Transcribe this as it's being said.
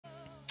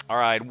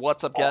Alright,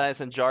 what's up guys?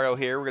 Hanjaro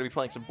here. We're going to be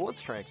playing some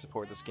Blitzcrank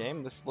support this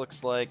game. This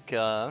looks like,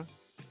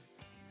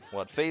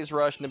 Phase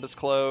Rush, Nimbus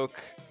Cloak,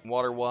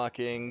 Water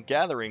Walking,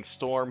 Gathering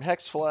Storm,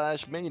 Hex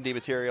Flash, Minion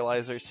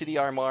Dematerializer, CD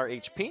Armor,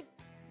 HP.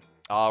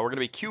 We're going to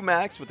be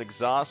Q-Max with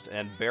Exhaust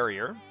and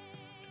Barrier.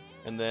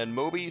 And then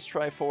Mobi's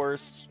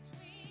Triforce,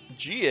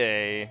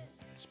 GA,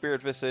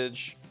 Spirit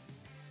Visage,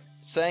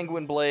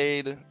 Sanguine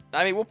Blade.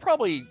 I mean, we'll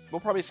probably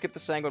skip the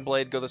Sanguine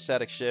Blade, go the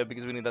Static Shiv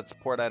because we need that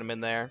support item in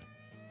there.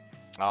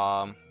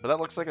 But that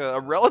looks like a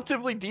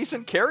relatively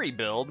decent carry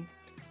build.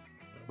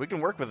 We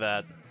can work with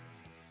that.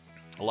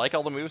 I like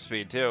all the move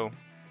speed too.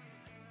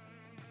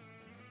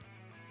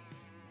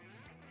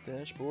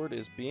 Dashboard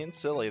is being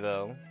silly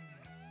though.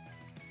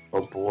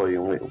 Oh boy,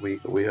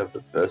 we have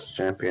the best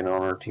champion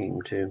on our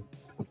team too.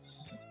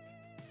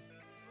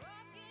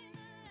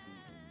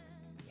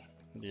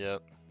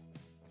 Yep.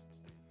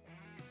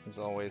 As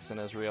always in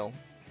Israel.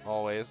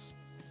 Always.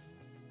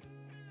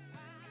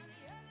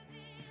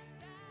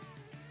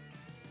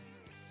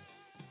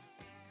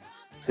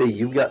 See,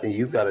 you've got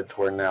it to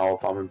where now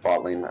if I'm in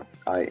bot lane,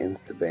 I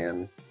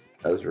insta-ban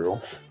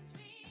Ezreal.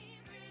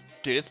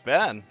 Dude, it's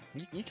bad.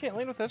 You can't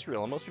lane with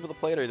Ezreal. Most people that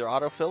play it are either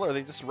autofill or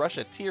they just rush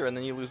a tier and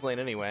then you lose lane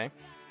anyway.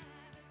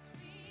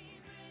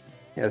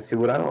 Yeah, see,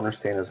 what I don't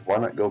understand is why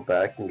not go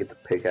back and get the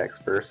pickaxe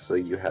first so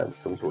you have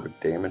some sort of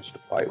damage to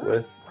fight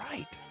with?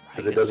 Right.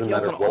 Because it doesn't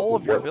matter on all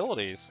of your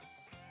abilities.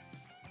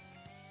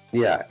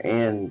 Yeah,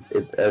 and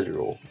it's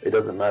Ezreal. It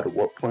doesn't matter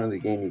what point of the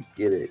game you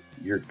get it,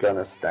 you're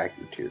gonna stack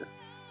your tier.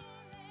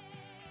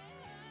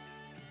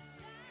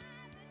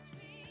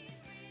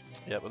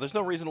 Yeah, but there's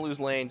no reason to lose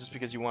lane just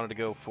because you wanted to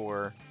go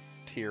for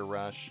tier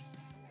rush.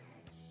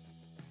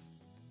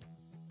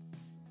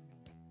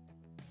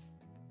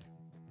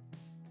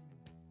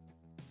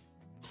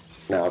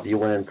 Now, if you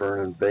went in for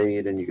an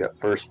invade and you got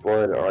first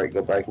blood, alright,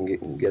 go back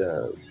and get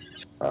a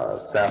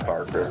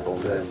sapphire crystal,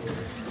 and then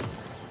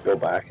go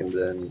back, and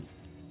then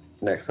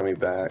next time you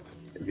back,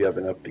 if you have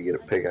enough to get a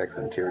pickaxe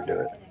and tier, do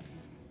it.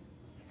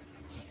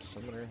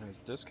 Somebody has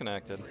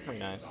disconnected. Very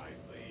nice.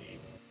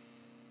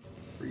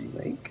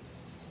 Remake.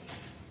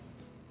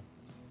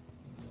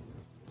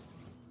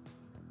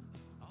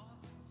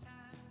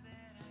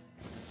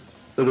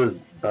 So does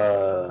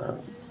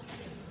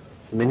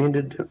Minion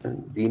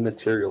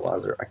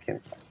Dematerializer, I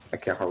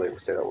can't hardly ever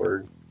say that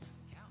word.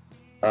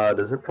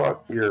 Does it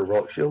proc your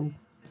Relic Shield?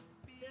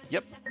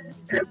 Yep.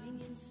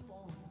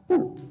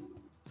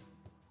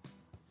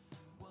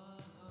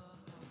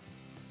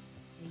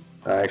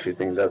 I actually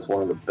think that's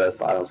one of the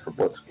best items for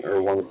Blitz,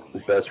 or one of the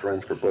best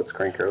runs for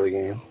Blitzcrank early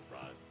game.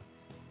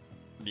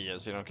 Yeah,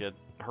 so you don't get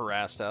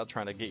harassed out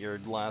trying to get your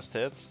last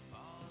hits.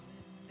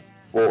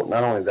 Well,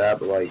 not only that,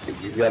 but like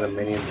if you've got a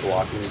minion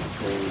blocking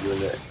between you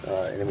and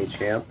the enemy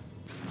champ,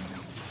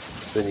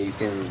 then you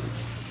can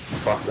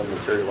fuck the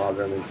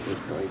Materializer and then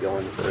instantly go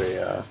in for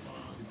a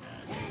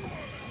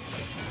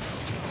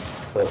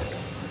hook.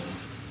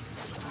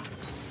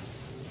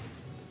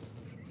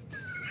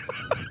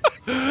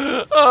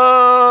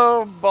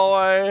 Oh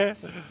boy,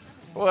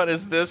 what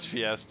is this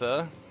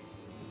fiesta?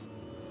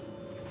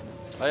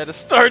 I had to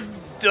start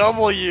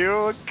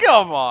W.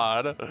 Come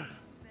on.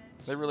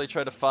 They really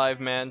tried to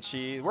 5-man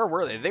cheat. Where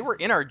were they? They were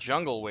in our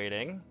jungle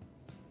waiting.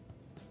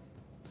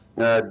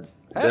 They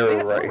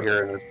were right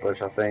here in this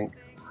bush, I think.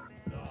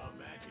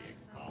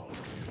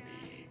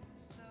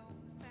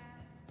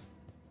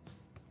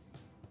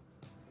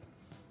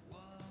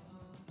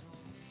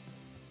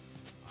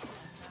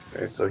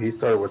 Okay, so he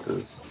started with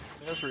his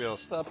Israel,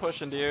 stop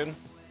pushing, dude.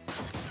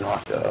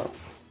 knockup.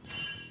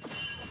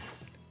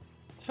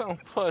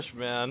 Don't push,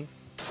 man.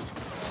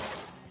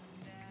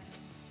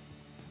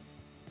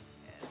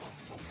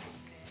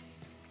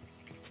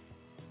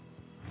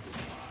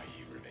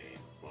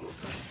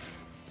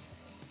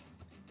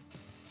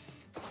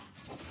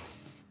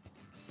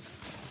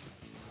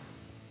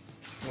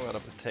 What a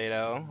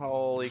potato.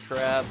 Holy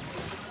crap.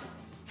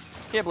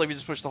 Can't believe you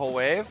just pushed the whole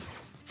wave.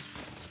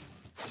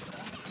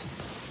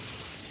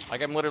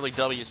 Like, I'm literally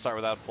W start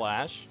without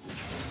flash.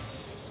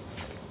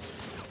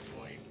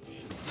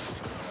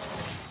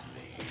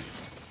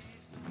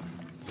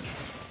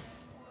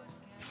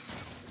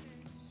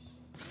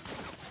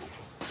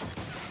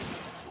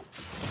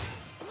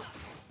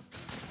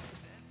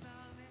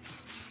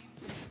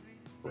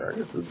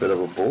 This is a bit of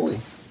a bully.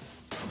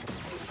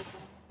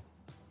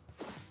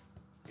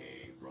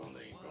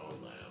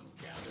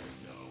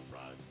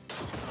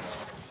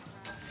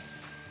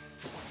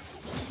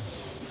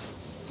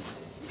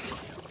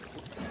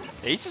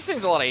 He just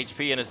seems a lot of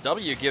HP, and his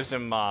W gives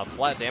him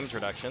flat damage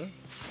reduction.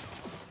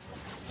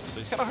 So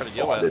he's kind of hard to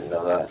deal with. I didn't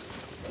know that.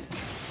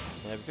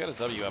 Yeah, if he's got his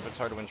W up, it's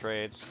hard to win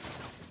trades.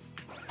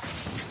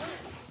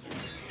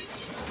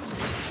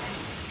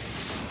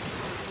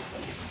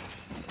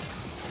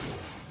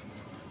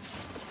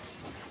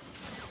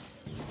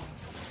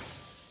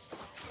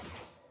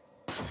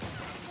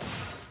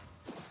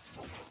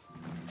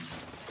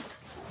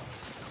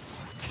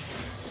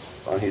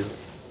 Oh,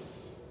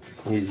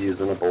 he's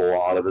using up a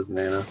lot of his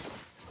mana.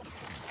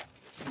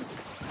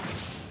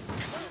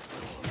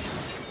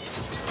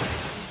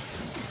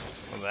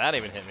 that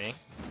even hit me.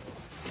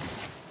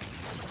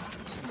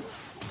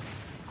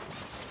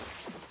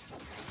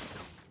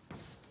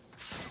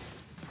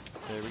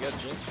 Okay, we got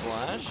Jinx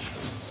Flash.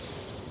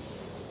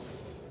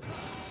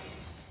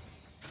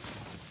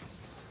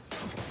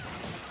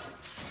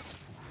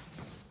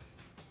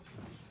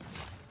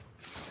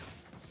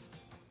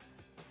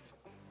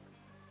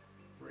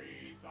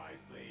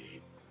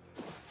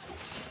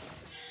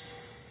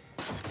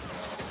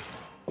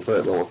 I'll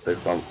put level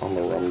 6 on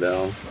the run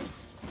down.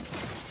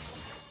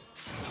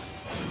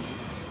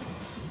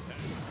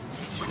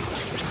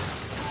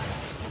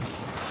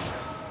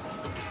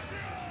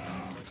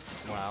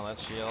 Wow, that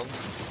shield.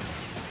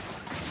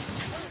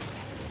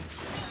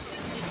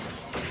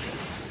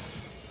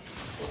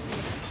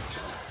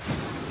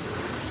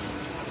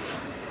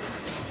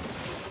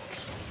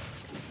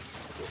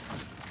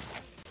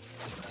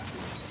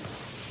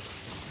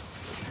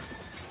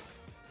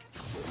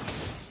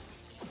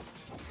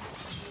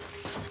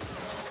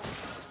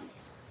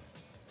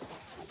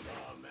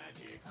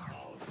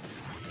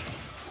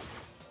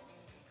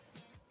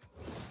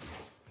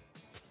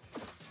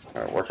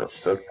 Alright, watch out,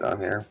 Seth's down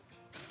here.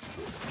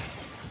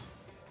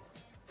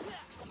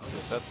 So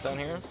Seth's down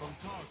here?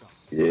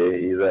 Yeah,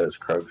 he's at his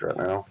Krugs right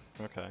now.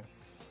 Okay.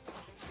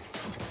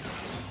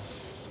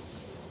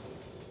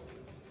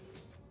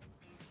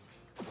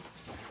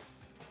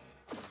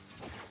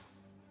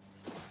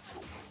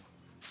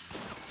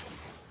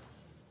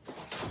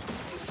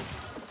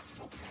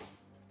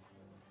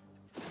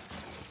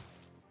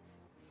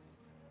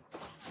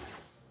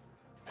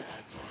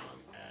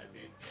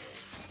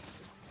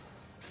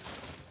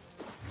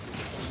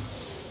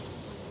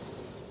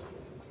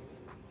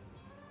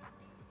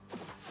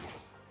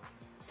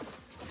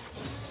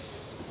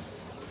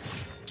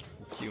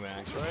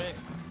 Q-Max, right?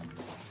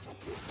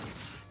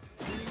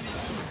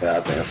 Yeah,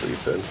 I think that's what he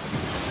said.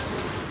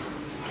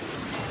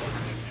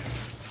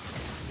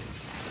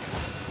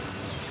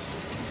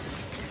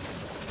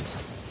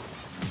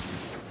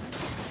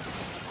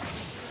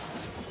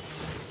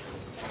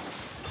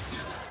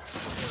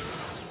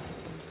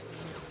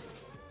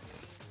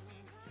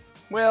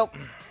 Well,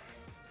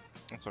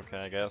 that's okay,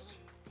 I guess.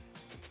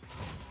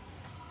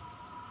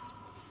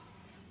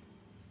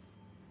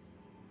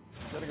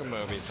 Gotta go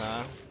movies,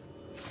 huh?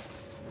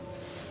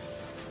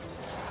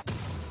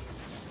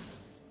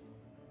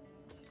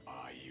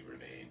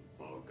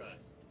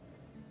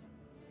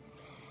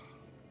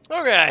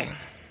 Okay.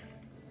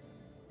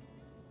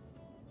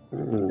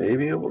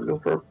 Maybe we'll go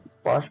for a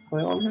flash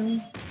play on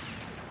him.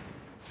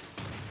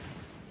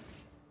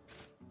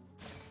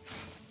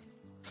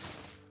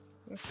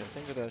 Okay, I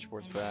think the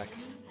dashboard's back.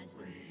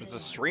 Is the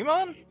stream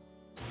on?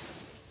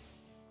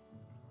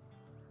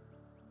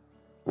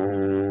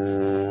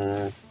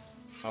 Oh,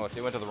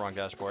 it went to the wrong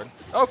dashboard.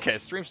 Okay,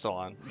 stream's still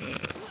on.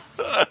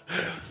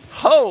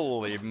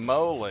 Holy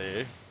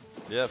moly.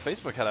 Yeah,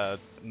 Facebook had a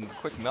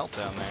quick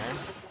meltdown there.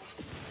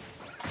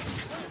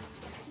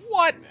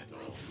 What?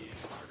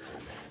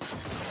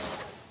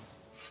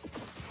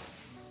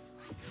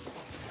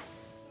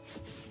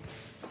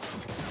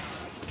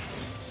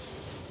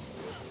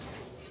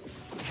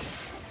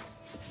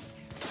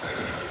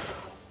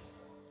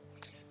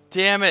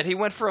 Damn it, he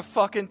went for a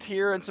fucking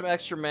tier and some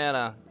extra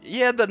mana. He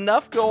had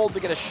enough gold to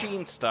get a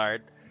Sheen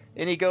start,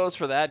 and he goes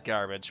for that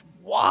garbage.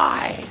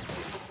 Why?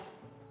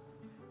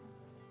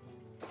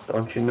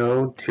 Don't you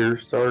know, tier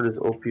start is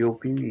OP.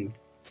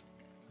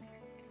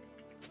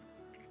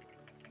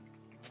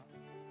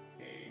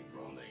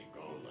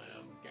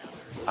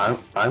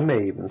 I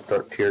may even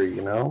start tier,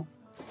 you know?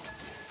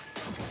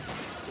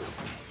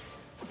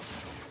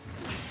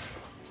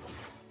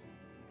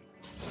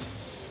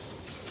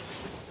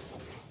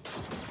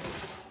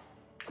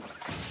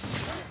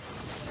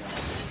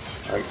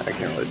 I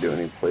can't really do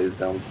any plays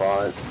down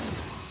bot.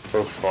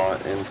 Both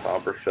bot and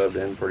top are shoved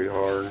in pretty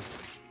hard.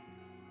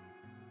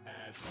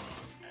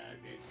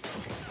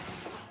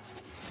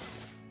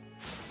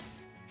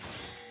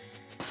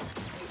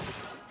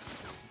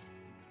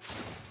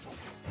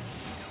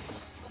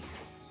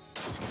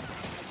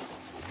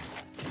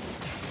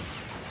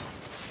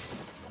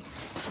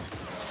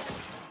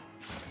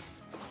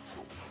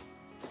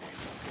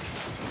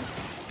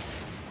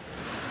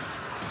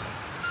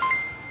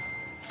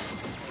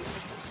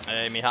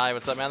 Hey, Mihai,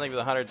 what's up, man? Thank you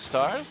for the 100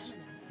 stars.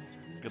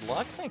 Good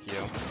luck, thank you.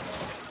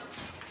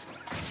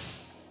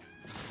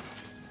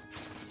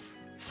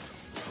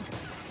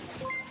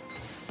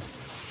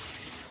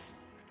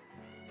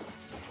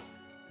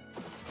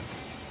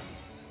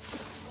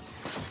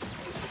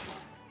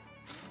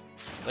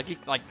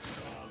 Like,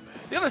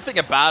 the other thing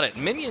about it,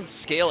 minions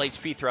scale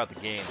HP throughout the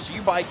game. So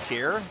you buy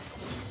tier,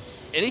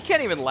 and he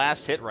can't even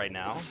last hit right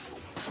now.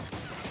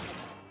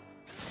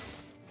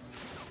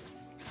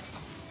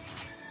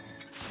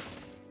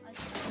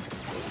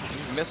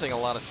 He's missing a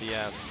lot of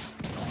CS.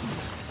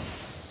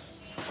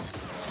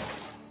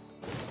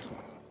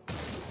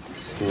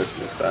 Missing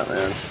the fat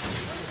man.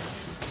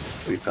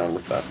 We found the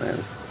fat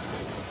man.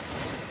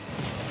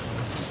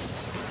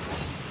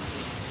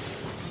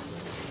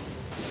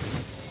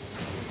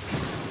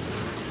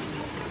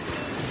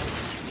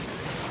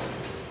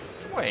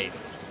 Wait.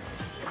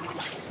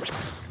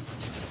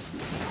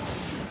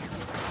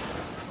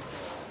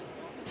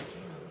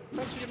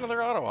 How'd you get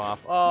another auto off?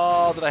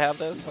 Oh, did I have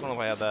this? I don't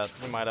know if I had that.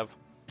 I might have.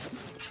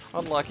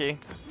 Unlucky.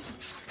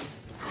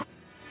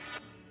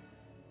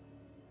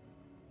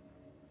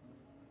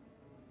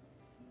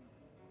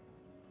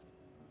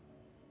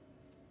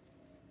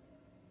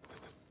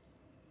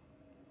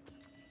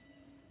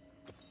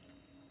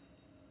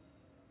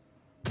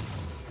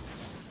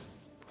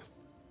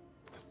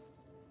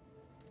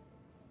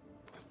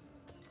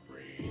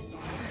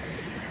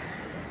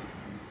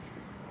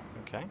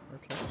 Okay,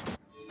 okay.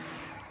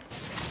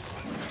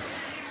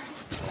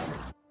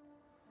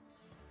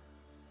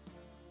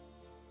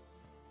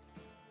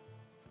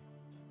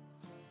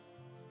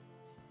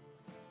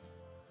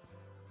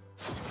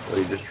 Well,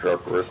 you just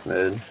drop Rift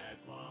mid.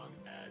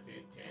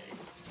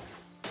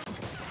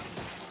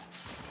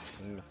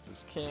 He missed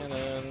his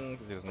cannon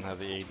because he doesn't have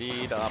the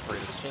AD to operate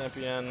his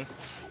champion.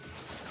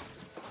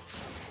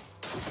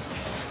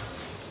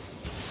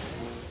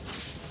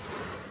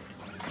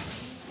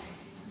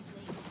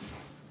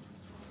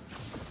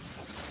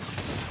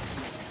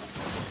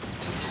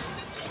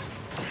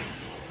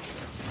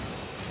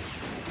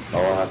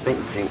 Oh, I think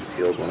Jinx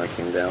healed when I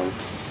came down.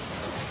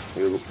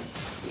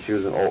 She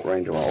was in ult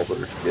range and my ulter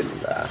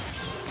didn't die.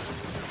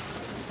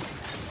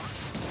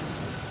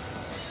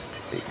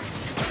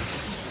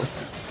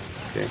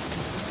 Okay.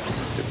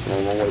 It's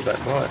on my way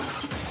back by.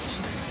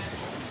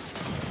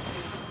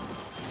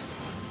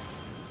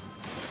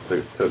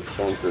 So it's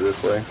going through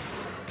this way.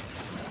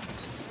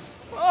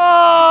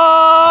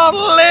 Oh,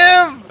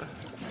 live!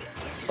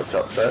 Watch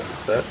out,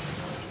 set.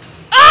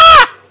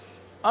 Ah!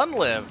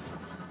 Unlive.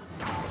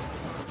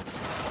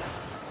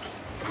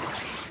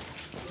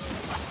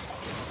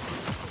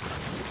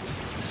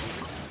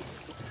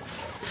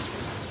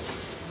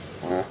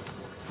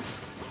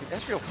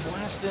 Ezreal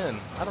flashed in.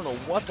 I don't know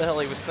what the hell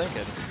he was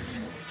thinking.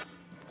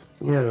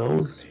 Yeah,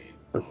 those.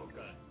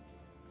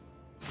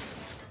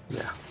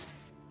 Yeah.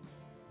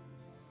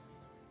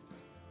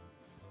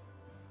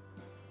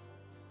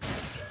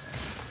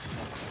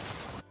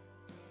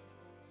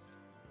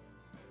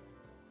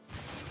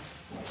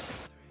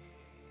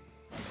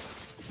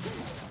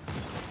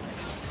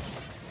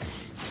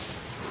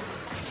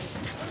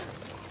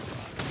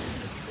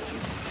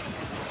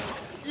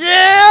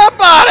 Yeah,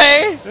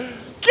 buddy!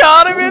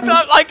 Got him in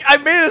the, like, I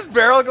made his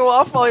barrel go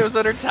off while he was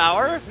under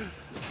tower.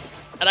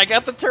 And I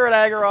got the turret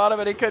aggro on him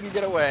and he couldn't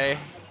get away.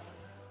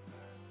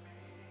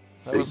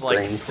 That was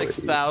like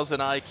 6,000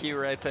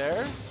 IQ right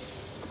there.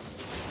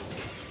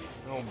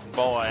 Oh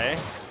boy.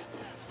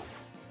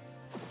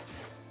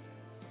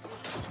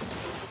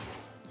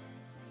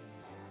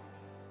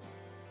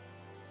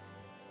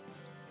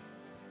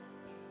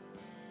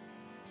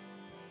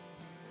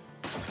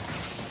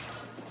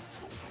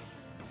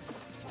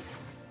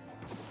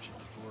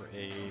 For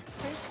a...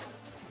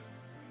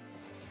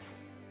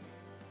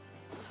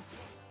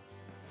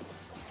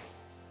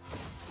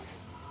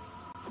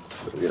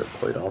 So we gotta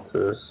play off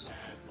this.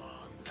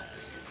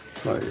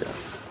 Oh yeah.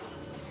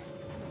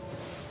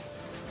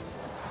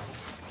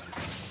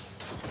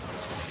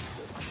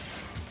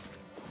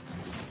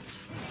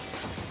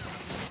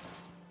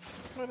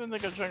 I didn't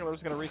think a jungler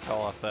was gonna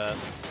recall off that.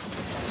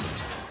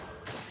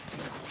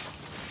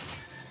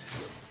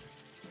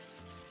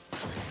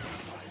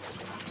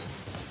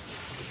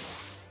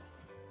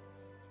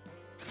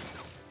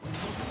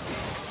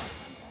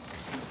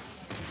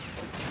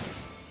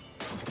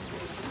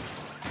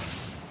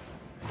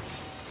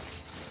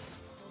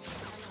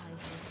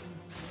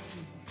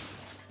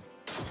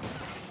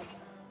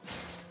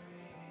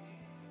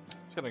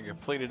 It's gonna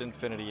completed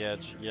Infinity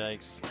Edge.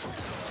 Yikes.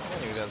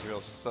 I knew that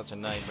was such a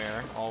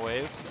nightmare,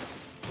 always.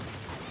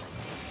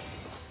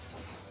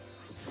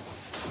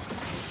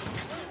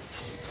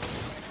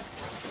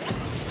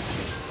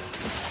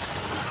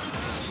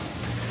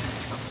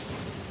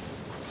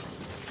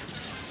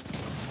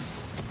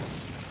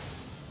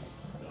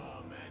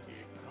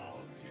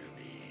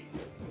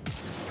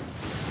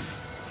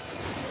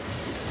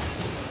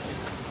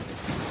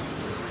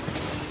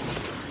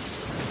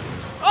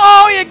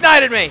 Oh, he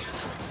ignited me!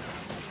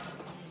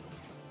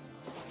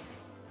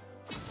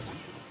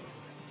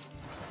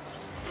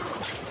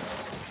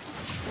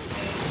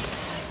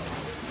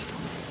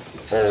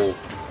 Oh.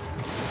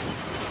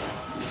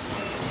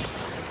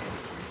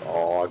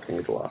 Oh, I couldn't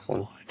get the last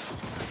one.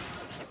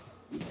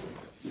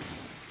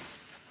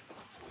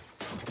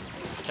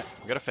 Okay,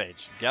 got a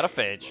phage. Got a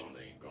phage.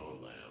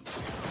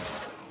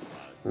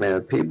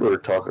 Man, people are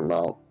talking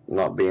about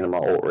not being in my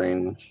ult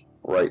range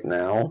right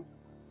now.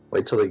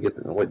 Wait till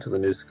the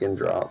new skin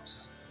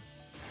drops.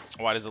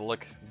 Why does it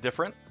look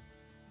different?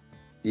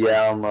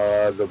 Yeah,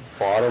 the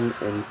bottom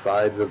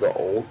insides of the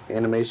ult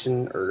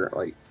animation are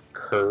like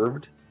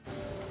curved.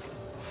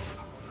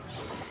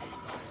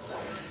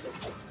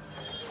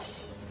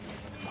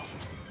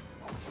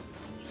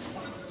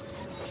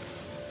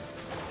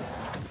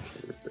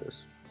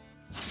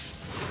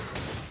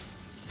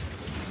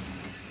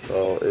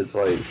 So it's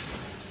like,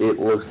 it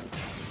looks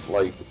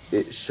like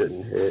it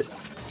shouldn't hit.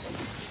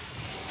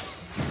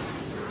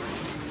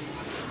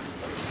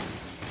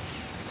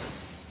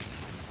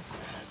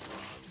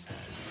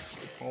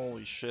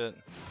 Holy shit.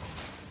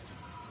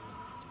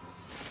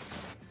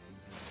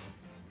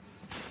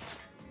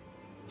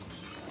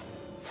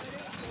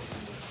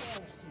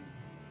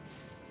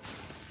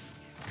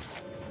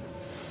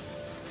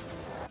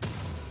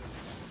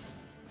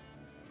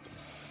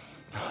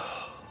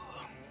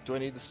 Do I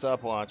need the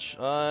stopwatch?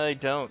 I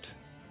don't.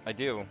 I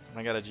do.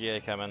 I got a GA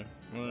coming.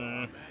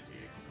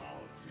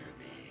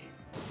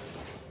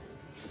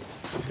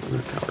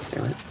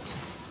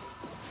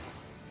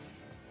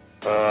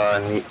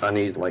 I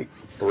need like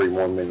 3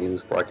 more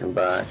minions before I can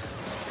back.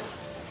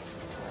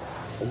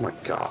 Oh my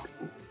god.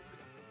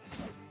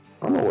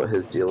 I don't know what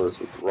his deal is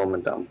with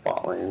roaming down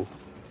bot lane.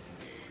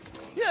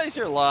 Yeah, he's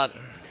here a lot.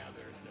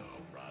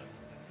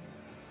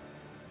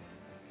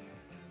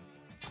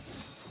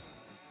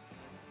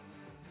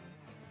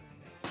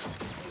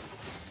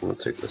 I'm gonna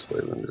take this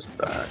wave and just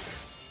back.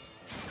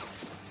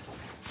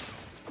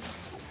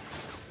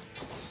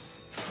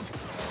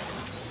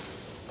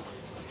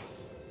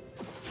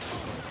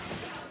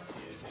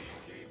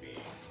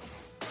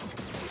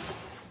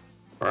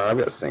 Alright, I've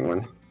got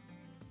Singwin.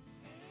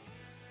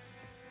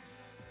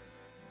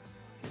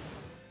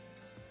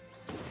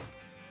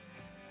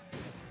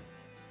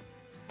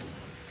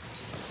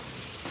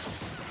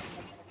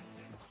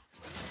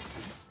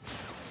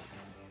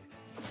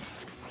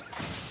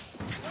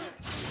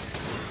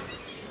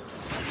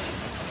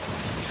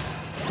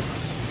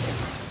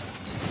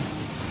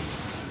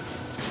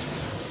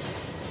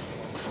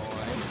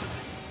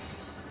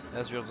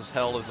 Ezreal just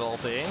held his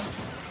ulti.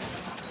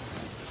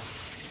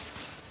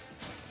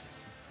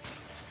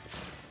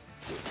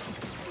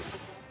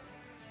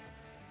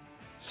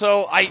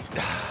 So I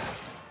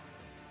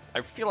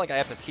feel like I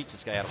have to teach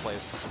this guy how to play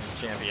as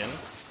champion.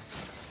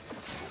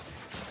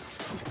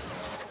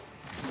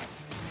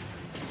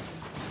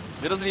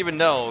 He doesn't even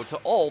know to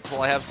ult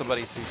while I have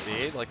somebody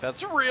CC'd. Like,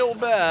 that's real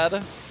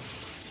bad.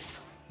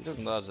 He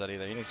doesn't dodge that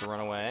either. He needs to run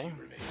away.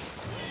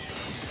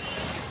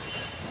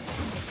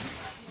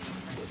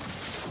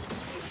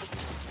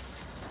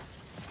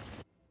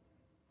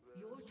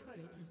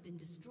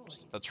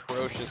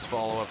 Atrocious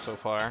follow-up so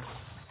far.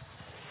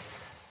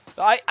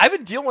 I've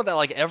been dealing with that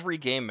like every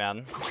game,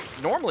 man.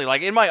 Normally,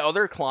 like in my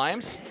other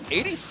climbs,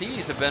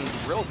 ADCs have been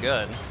real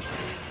good.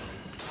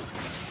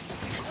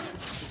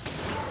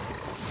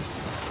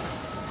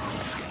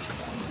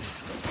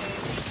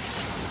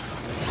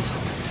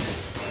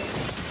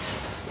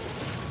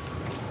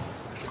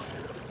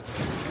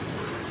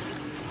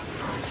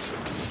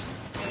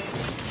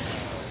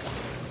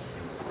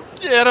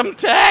 Get him,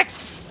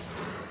 Tex!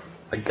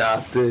 I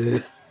got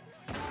this.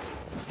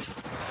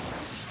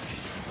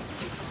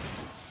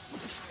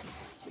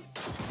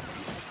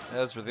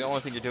 Ezra, the only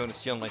thing you're doing is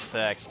stealing my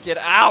stacks. Get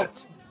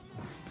out!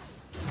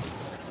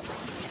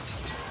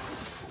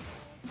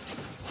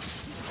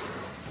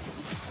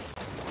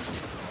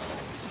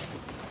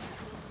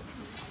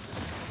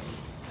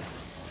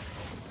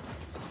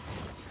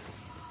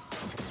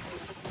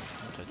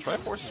 Okay,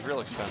 Triforce is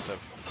real expensive.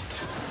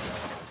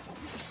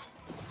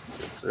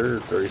 Yes, sir.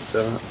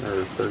 37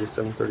 or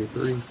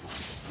 37.33.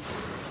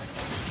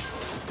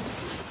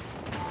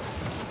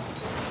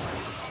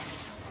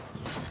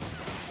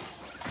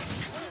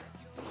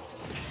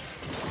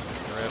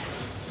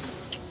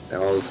 I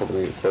was hoping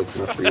to get close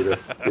enough for you to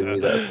give me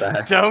that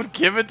stack. Don't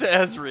give it to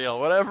Ezreal,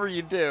 whatever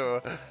you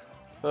do.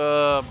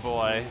 Oh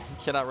boy,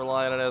 you cannot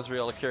rely on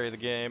Ezreal to carry the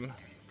game.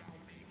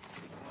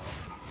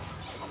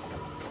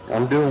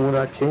 I'm doing what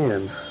I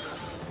can.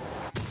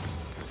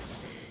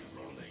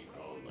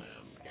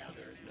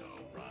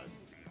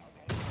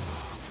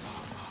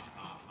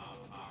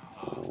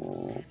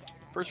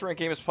 First rank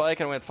game is Pyke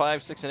and I went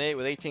 5, 6, and 8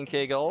 with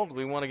 18k gold.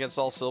 We won against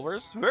all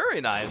silvers.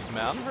 Very nice,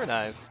 man. Very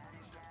nice.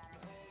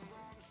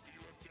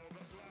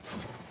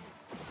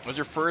 Was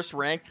your first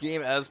ranked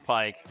game as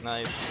Pyke?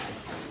 Nice.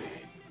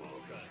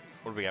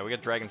 What do we got? We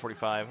got Dragon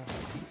 45.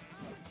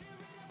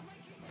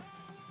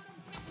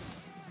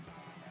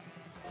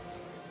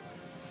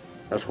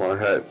 I just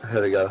went ahead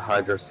and got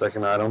Hydra's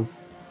second item.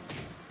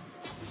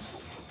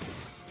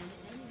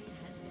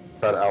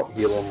 Try to out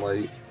heal him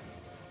late.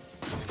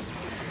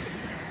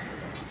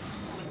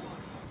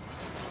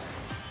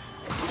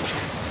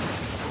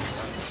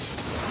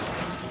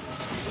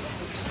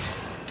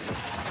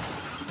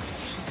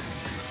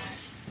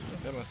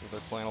 Goodness, if they're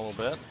playing a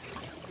little bit.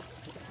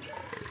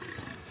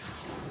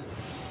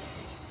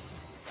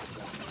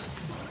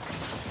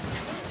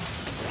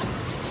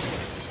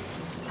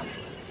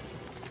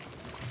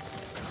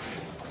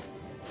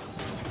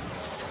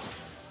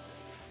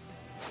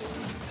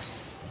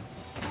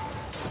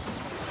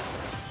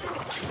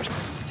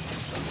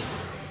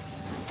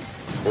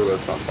 Oh,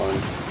 that's not fun.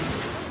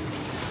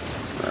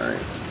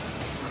 Alright.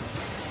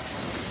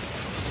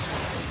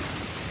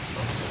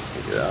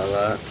 Get out of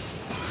that.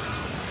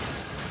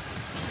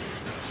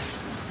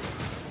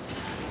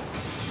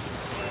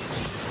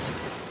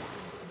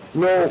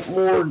 No,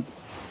 more!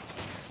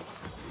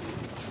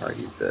 Alright,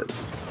 he's dead.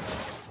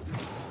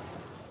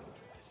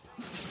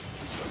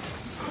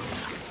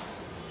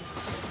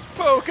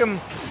 Poke him!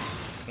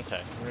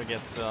 Okay, we're gonna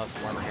get some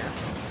armor here.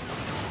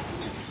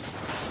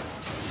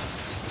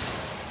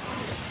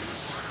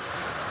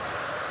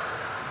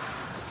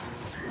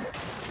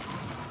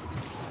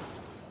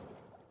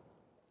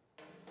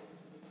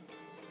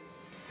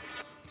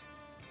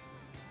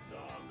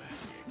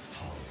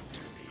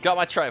 Got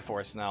my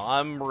Triforce now.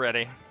 I'm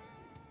ready.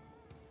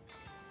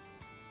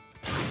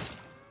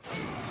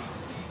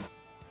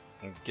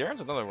 And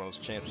Garen's another one of those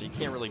champs that you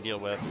can't really deal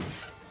with.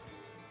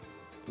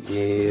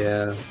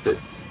 Yeah,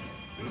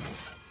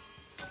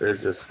 they're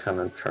just kind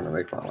of trying to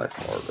make my life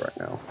hard right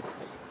now.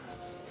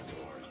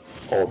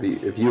 Oh,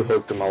 if you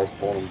hooked them, I was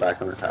pulling them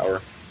back on the tower.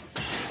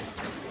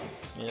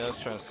 Yeah, I was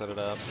trying to set it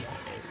up.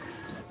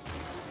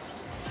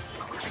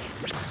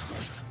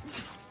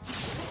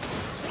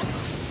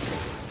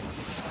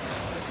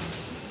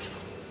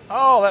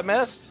 Oh, that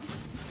missed.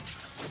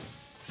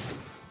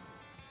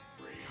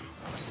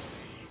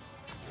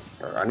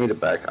 I need it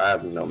back. I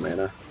have no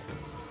mana.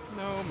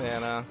 No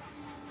mana.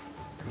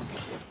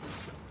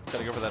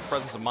 Gotta go for that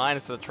presence of mind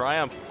instead of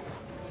triumph.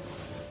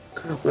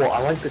 Well, I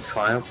like the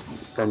triumph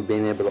from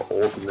being able to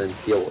ult and then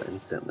heal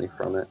instantly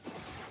from it.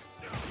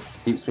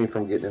 Keeps me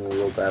from getting in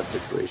real bad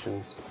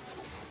situations.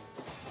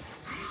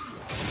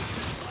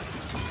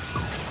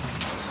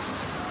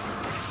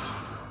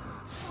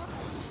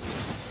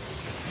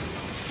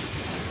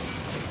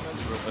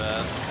 That's real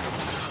bad.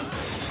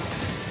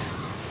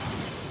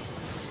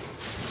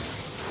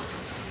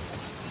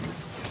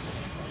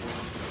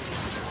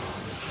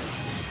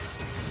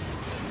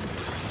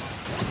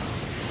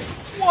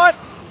 What?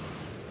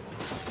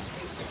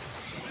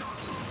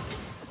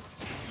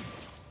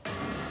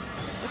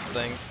 This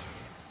thing's.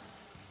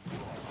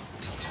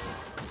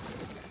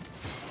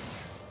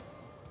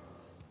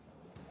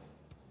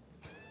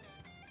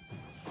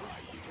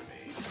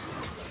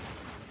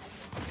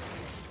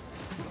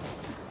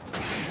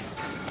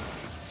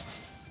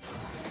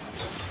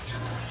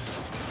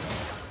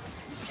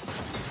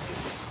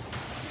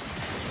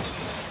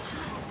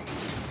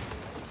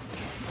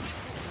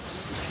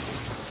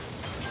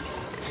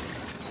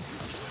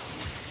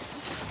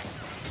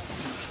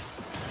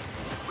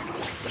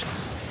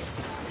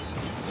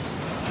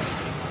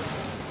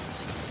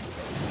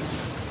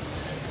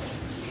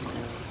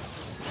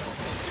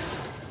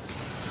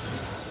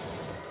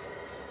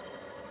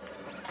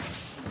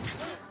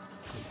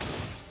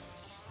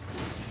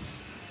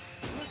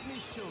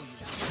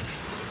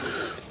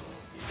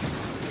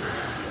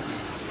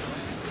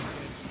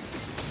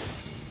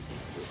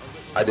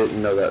 I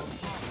didn't know that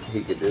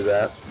he could do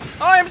that.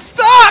 I'm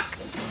stuck!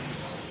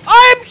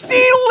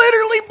 He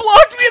literally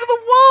blocked me into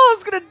the wall! I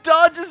was gonna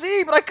dodge his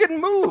E, but I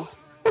couldn't move!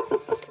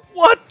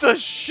 What the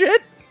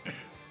shit?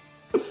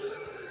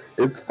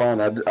 It's fun.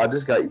 I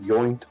just got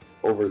yoinked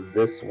over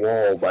this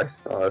wall by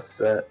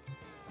Set.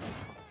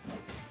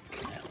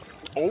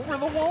 Over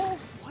the wall?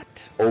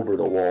 What? Over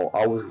the wall.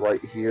 I was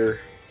right here.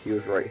 He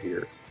was right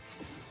here.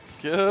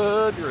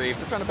 Good grief.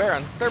 They're trying to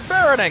Baron. They're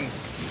Baroning!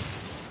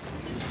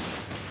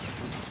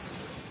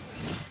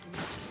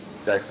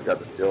 Jackson got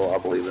the steal. I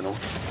believe in him.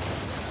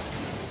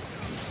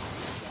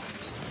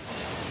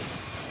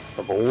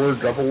 Drop a ward.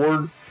 Drop a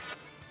ward.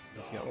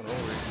 He's got one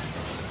over.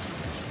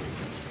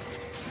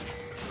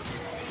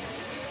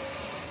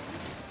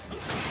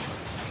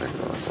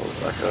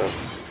 Back up.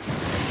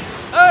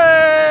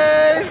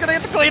 Hey! He's gonna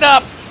get the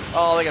cleanup!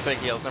 Oh, they got big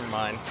heals. Never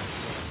mind.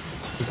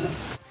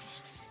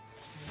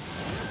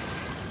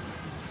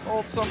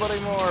 Hold somebody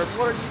more.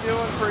 What are you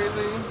doing,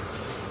 crazy?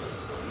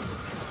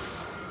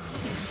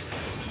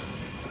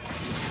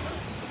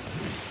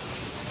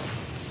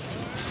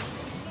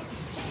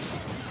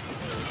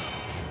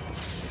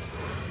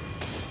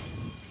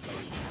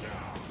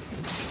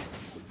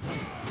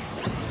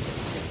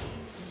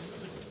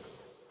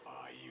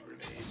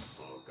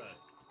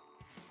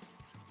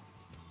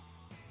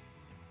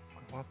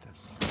 I want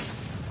this.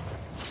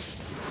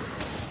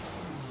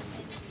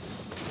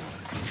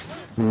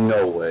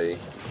 No way.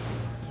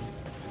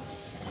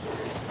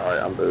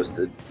 Alright, I'm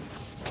boosted.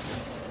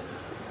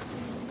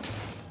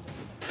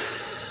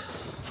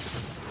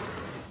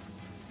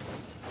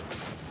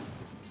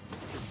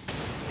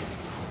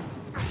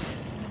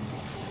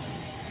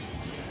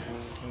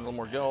 A little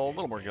more gold, a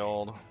little more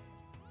gold.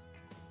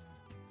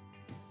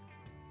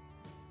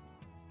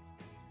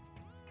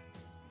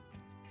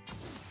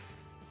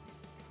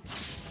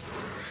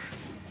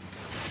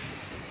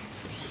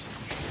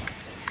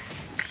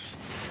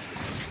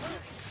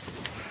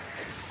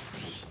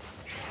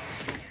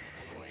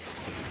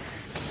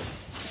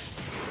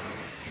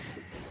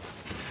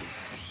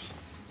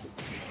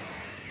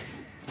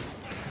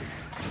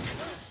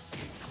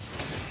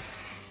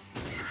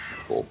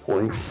 Full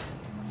point.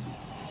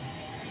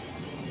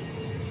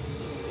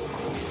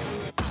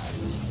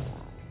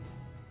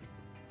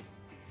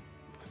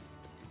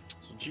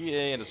 So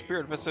GA and a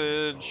Spirit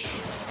Visage.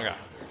 Okay.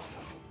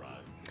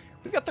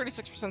 We've got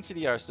 36%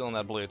 CDR still in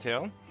that blue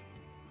tail.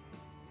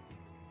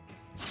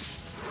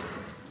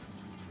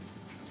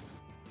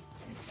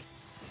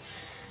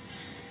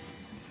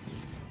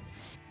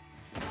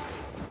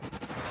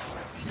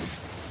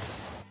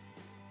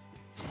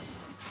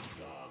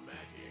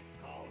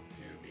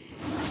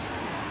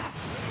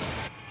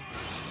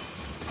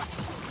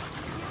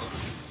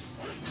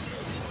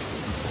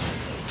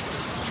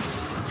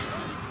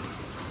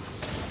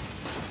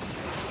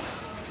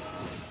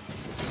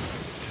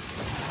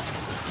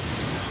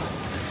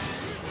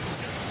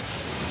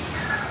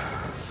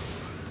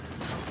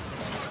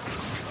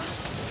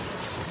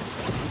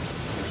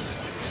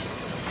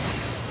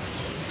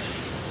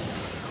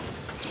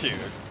 Dude,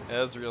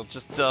 Ezreal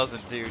just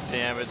doesn't do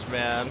damage,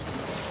 man.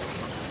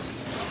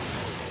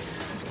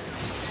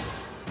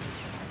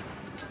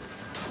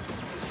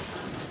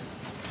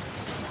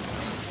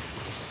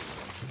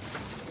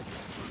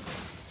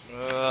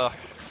 Ugh.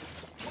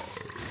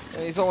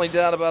 And he's only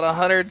down about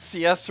 100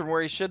 CS from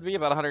where he should be,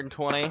 about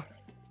 120.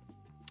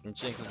 And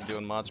Jinx isn't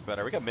doing much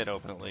better. We got mid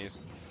open at least.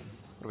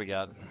 What do we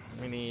got?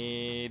 We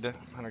need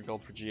 100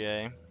 gold for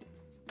GA.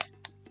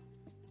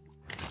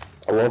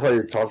 I love how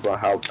you're talking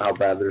about how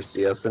bad their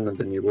CS in, and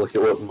then you look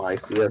at what my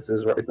CS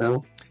is right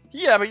now.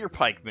 Yeah, but you're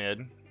Pike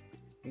mid.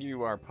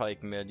 You are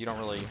Pike mid. You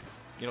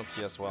don't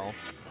CS well.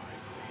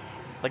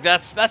 Like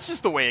that's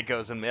just the way it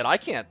goes in mid. I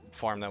can't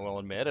farm that well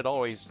in mid. It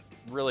always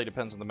really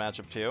depends on the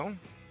matchup too.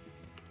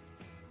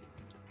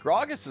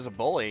 Gragas is a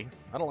bully.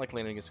 I don't like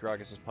leaning against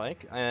Gragas'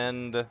 Pike,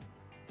 and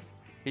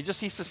he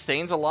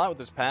sustains a lot with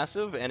his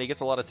passive, and he gets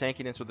a lot of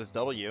tankiness with his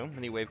W,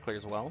 and he wave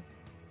clears well.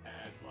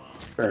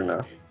 Fair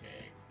enough.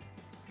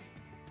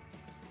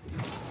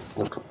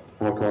 We'll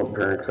come up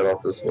here and cut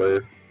off this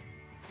wave.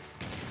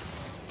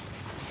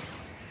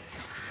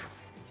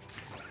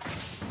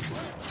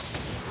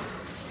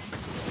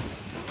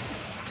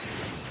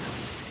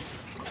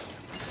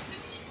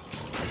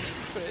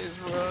 Phase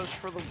rush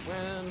for the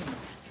win.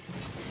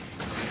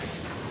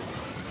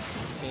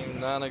 Team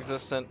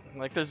non-existent.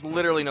 Like, there's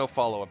literally no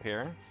follow-up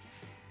here.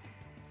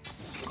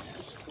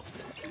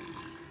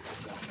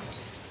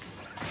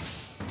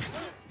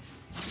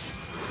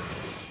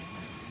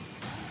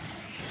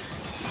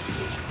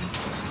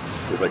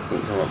 See if I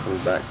can come up from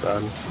the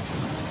backside.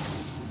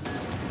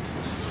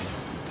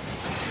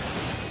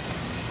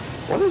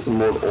 What is the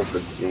more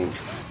ultra Jinx?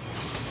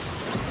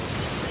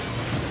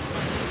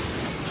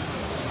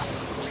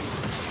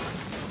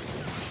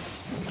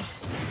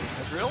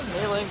 Ezreal,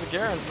 meleeing the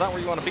Garen's not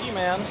where you want to be,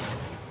 man.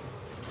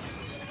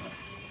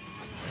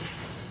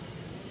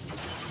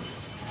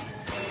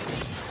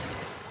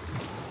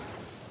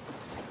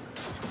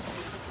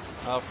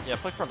 Oh, yeah,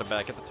 play front to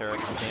back, get the turret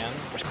if you can.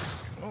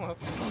 Oh,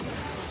 that's...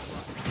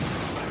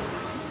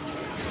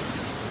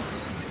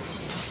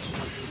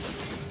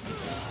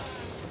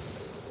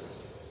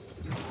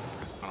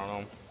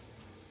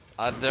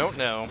 I don't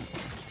know.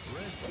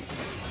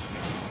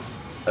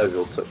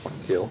 Ezreal took my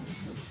kill.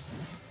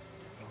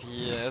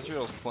 Yeah,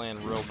 Ezreal's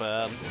playing real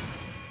bad.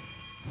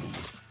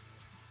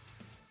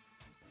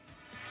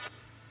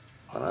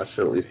 I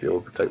should at least be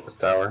able to protect this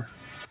tower.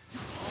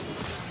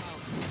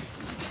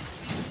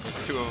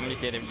 There's two of them, you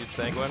can't even use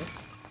Sanguine.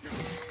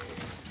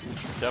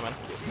 Coming.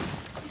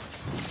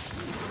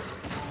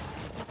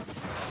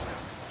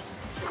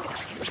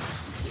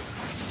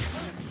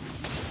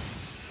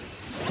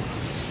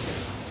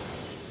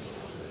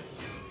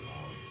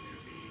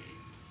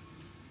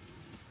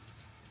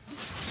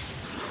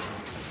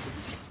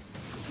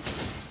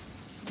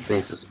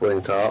 Jinx is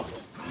splitting top.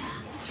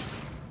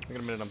 We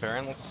got a minute on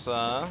Baron. Let's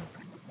Baron's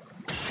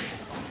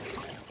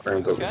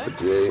up to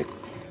 58.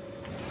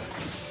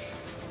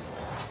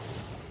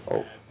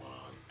 Oh.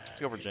 let's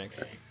go for Jinx.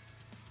 Yeah,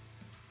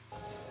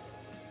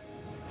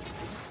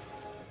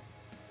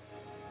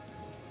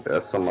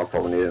 that's something I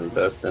probably need to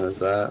invest in, is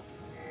that.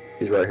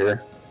 He's right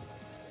here.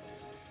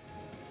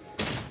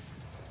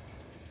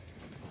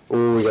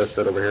 Ooh, we gotta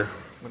sit over here.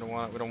 We don't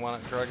want it.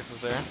 Gragas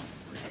is there.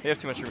 We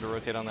have too much room to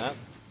rotate on that.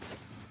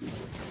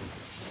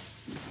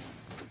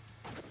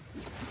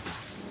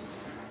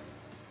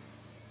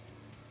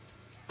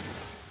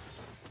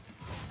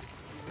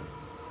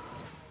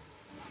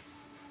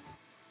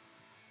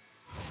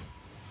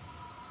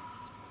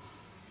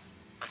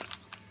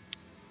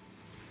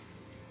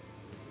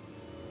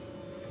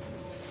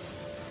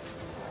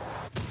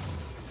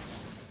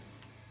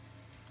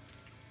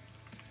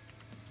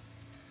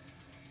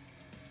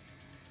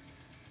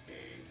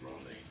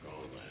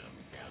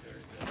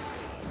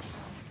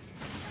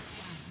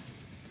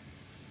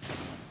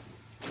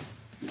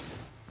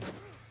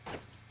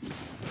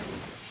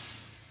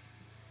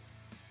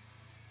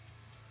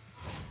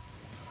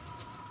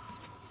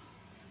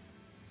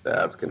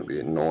 That's gonna be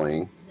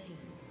annoying.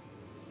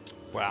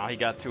 Wow, he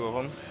got two of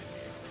them.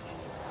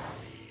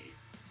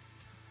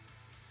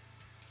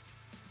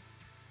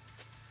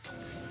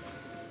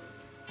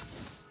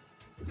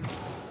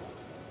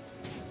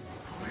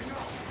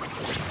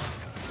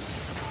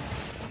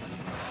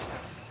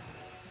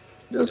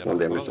 Just one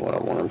damage to what I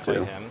want him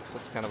to. Him, so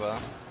that's kind of a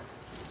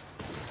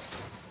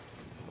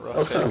rough That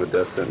was kind pick. of a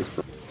death sentence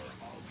for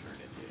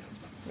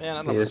Man,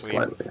 I'm me. not It's sweet.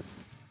 slightly.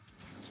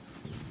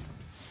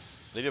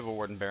 They do have a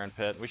Warden Baron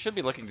pit. We should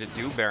be looking to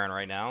do Baron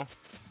right now.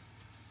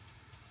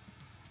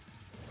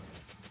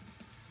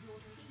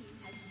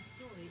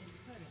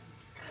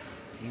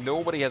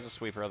 Nobody has a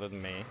sweeper other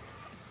than me.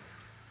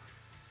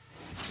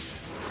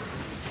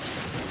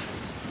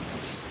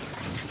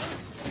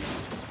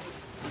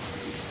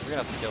 We're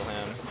gonna have to kill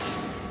him.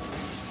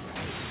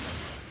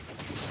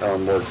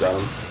 More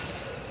down.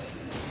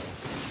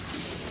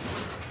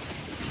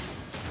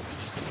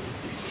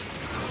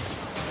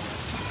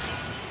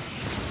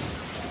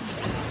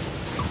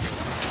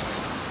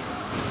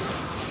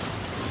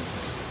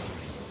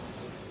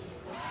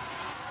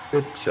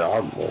 Good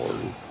job,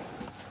 Morton.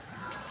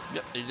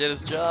 Yep, he did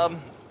his job,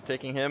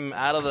 taking him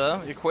out of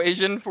the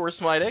equation for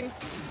smiting.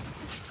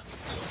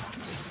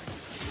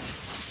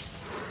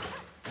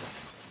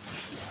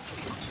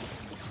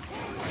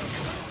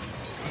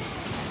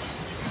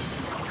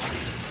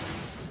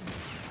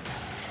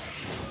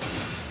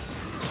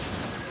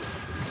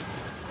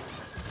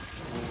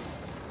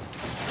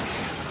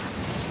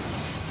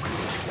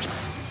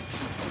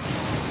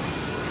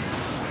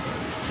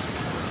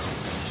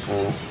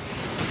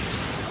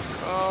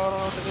 Oh, I don't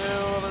know what to do.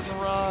 There's a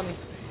run.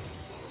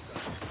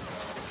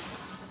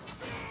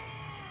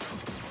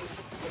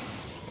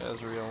 Guys,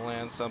 we're gonna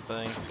land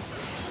something.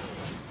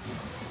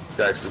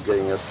 Jax is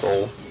getting his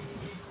soul.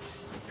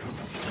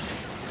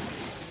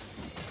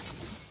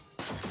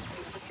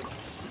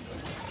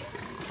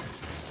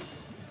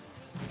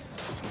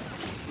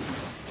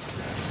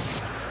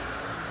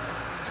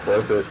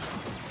 Worth it.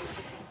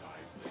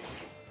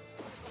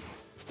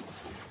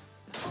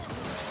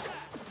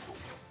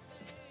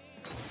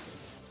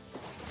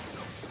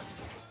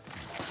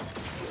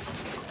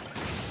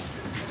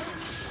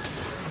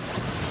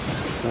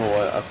 You know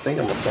what? I think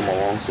I'm gonna sell my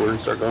longsword and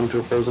start going to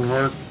a frozen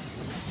heart.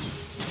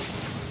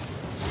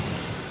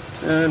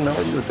 And no,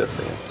 you death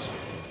dance.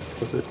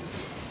 With it.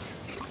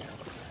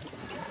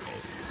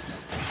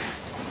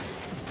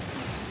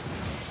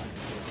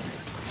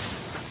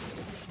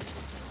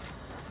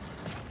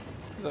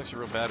 This is actually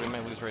real bad. We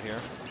might lose right here.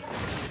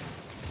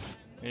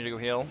 We need to go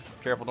heal.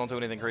 Careful, don't do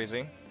anything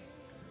crazy.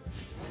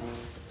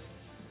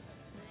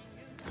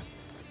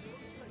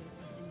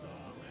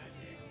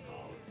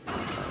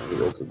 He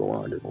goes to the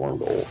one I didn't want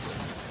to ult.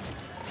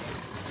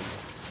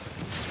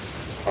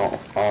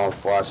 Oh,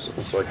 flash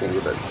so I can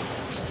get that.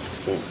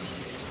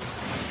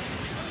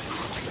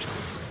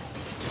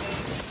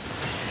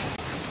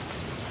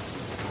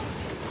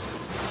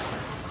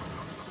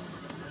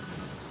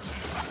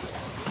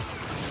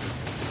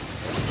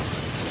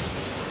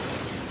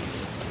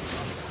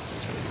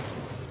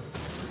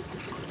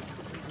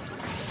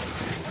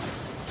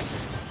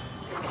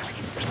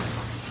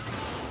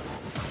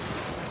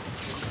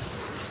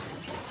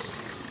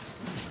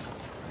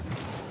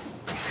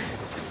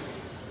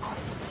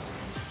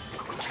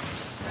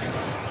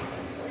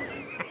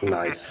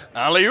 Nice.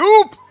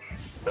 Alley-oop!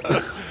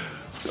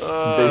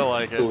 I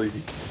like it. We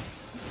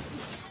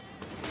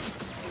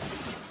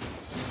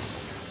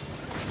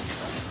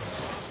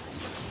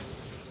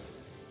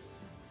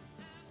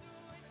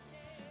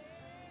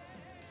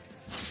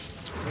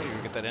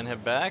get that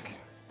inhib back.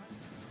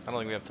 I don't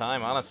think we have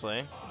time,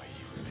 honestly.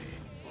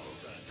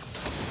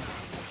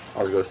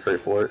 I'll go straight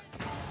for it.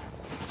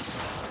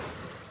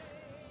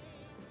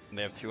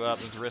 They have 2 up,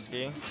 it's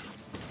risky.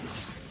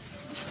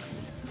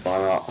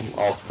 Fine,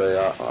 I'll stay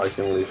out. I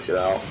can at least get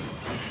out.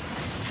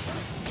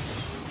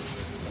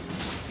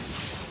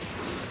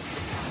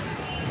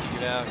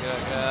 Get out,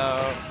 get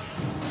out.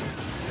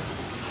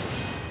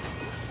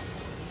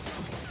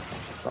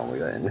 Oh, we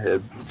got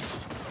inhib.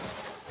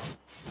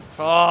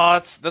 Oh,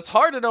 that's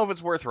hard to know if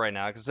it's worth right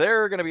now, because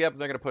they're going to be up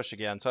and they're going to push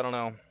again, so I don't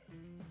know.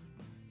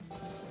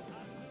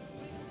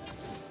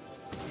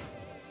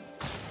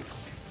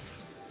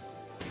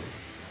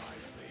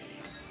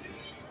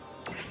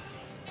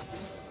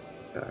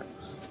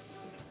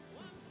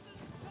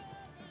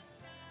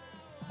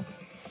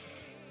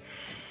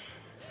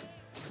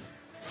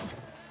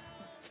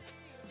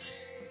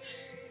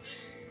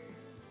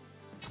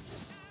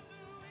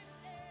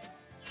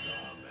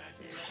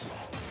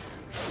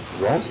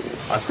 Well,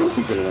 I think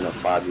he can win a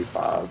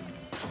 5v5.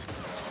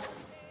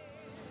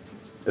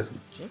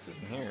 Jinx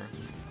isn't here.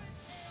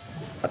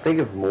 I think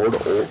if Mord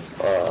ults,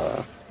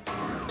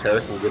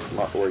 Terra can get him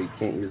up where you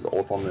can't use the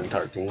ult on the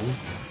entire team,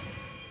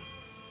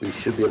 we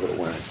should be able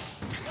to win.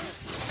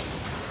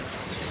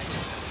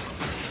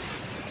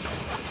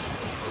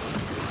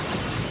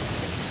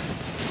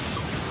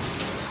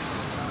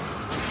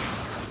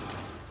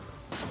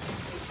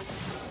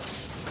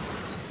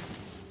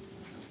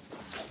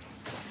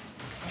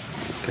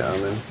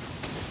 Coming.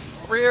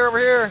 Over here, over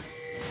here!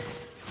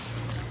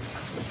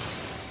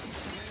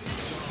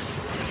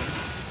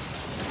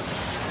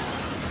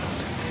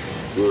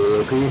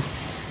 GOP.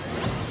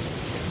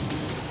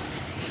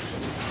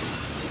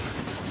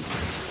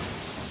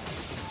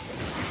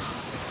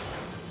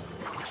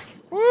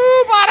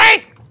 Woo,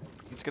 buddy!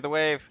 Let's get the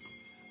wave.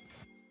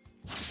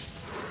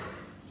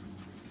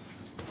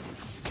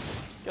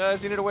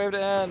 Guys, you need a wave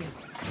to end.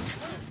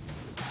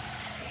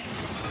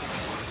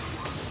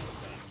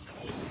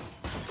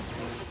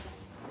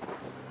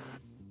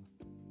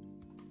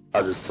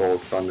 I just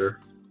sold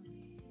Thunder.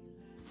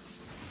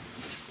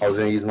 I was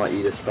gonna use my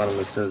E to stun him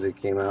as soon as he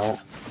came out.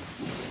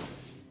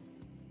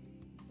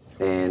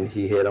 And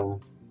he hit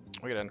him.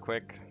 We get in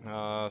quick.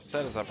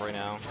 Set is up right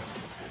now.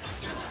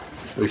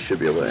 We should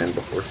be able to end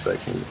before Set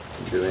can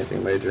do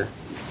anything major.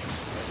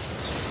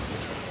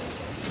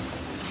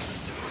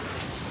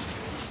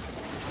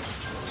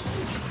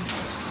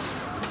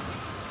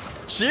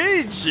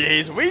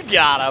 Jeez, we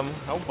got him.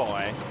 Oh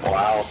boy.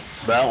 Wow,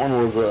 that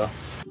one was a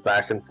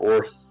back and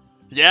forth.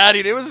 Yeah,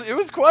 dude, it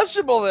was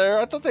questionable there.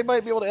 I thought they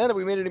might be able to end it.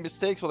 We made any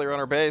mistakes while they were on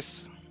our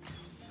base.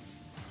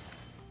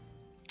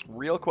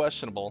 Real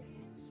questionable.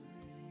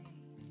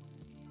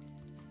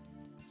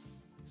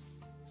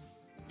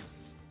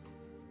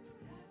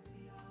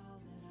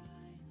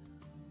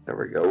 There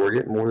we go. We're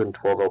getting more than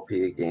 12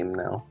 LP a game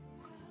now.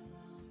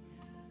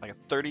 Like a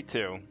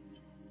 32.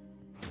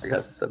 I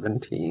got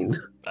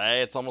 17.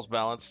 Hey, it's almost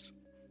balanced.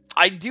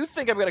 I do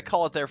think I'm gonna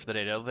call it there for the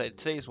day, though.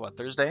 Today's what,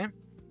 Thursday?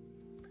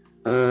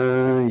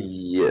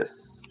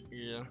 Yes.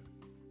 Yeah.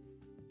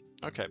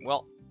 Okay,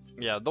 well,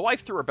 yeah, the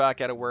wife threw her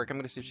back out of work. I'm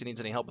gonna see if she needs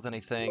any help with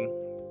anything,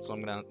 so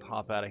I'm gonna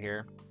hop out of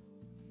here.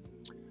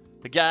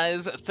 But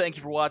guys, thank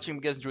you for watching.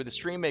 If you guys enjoyed the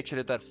stream, make sure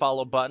to hit that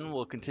follow button.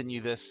 We'll continue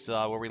this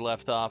where we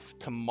left off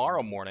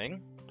tomorrow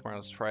morning.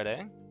 Tomorrow's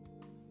Friday.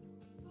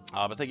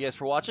 But thank you guys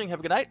for watching. Have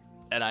a good night,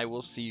 and I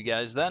will see you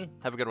guys then.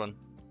 Have a good one.